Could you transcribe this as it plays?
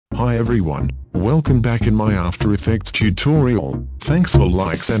Hi everyone, welcome back in my After Effects tutorial. Thanks for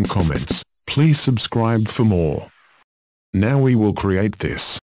likes and comments. Please subscribe for more. Now we will create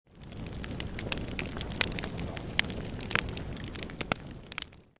this.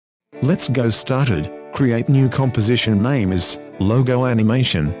 Let's go started. Create new composition name is logo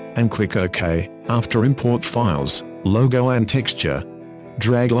animation and click OK. After import files, logo and texture.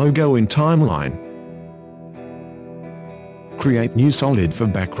 Drag logo in timeline. Create new solid for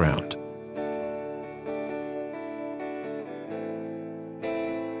background.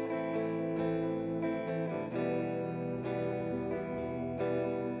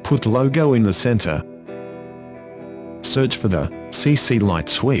 Put logo in the center. Search for the CC Light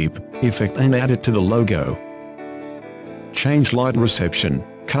Sweep effect and add it to the logo. Change light reception,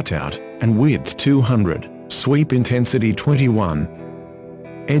 cutout, and width 200, sweep intensity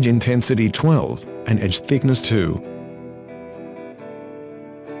 21, edge intensity 12, and edge thickness 2.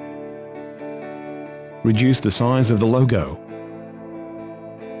 Reduce the size of the logo.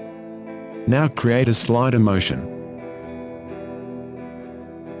 Now create a slider motion.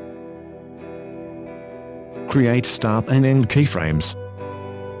 Create start and end keyframes.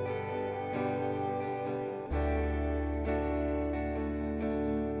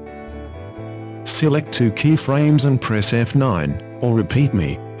 Select 2 keyframes and press F9, or repeat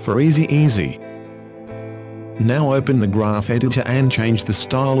me, for easy. Now open the graph editor and change the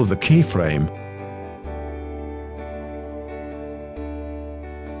style of the keyframe.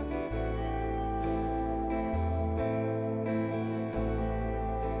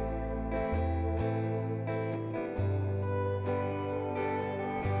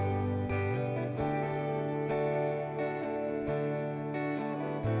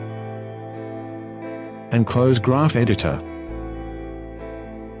 And close graph editor.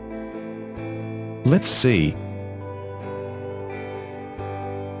 Let's see.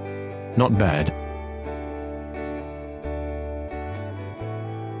 Not bad.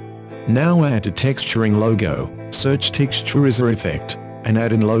 Now add a texturing logo. Search texturizer effect and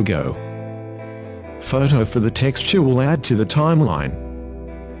add in logo. Photo for the texture will add to the timeline.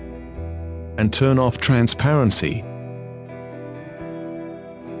 And turn off transparency.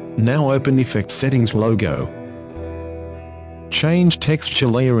 Now open Effect Settings logo. Change texture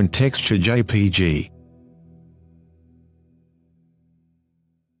layer and texture JPG.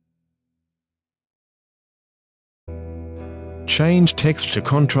 Change texture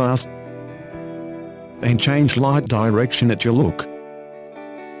contrast. And change light direction at your look.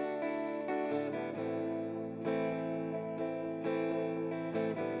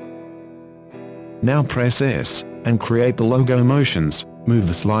 Now press S and create the logo motions. Move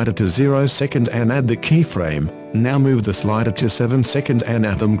the slider to 0 seconds and add the keyframe. Now move the slider to 7 seconds and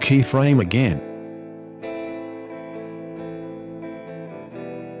add the keyframe again.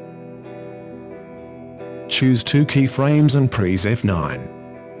 Choose 2 keyframes and press F9.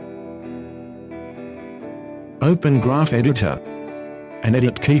 Open Graph Editor and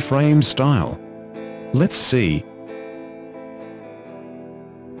edit keyframe style. Let's see.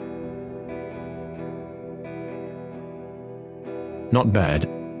 Not bad.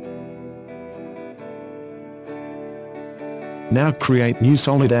 Now create new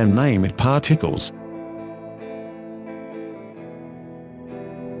solid and name it Particles.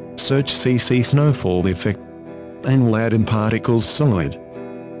 Search CC Snowfall effect and we'll add in Particles solid.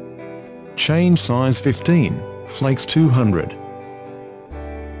 Change size 15, flakes 200.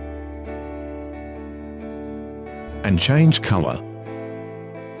 And change color.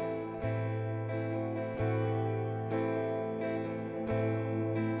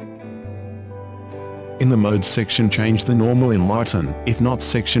 In the Mode section change the normal in Lighten, if not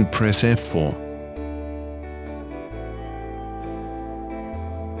section press F4.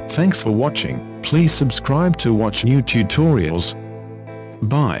 Thanks for watching, please subscribe to watch new tutorials.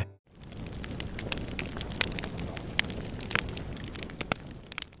 Bye.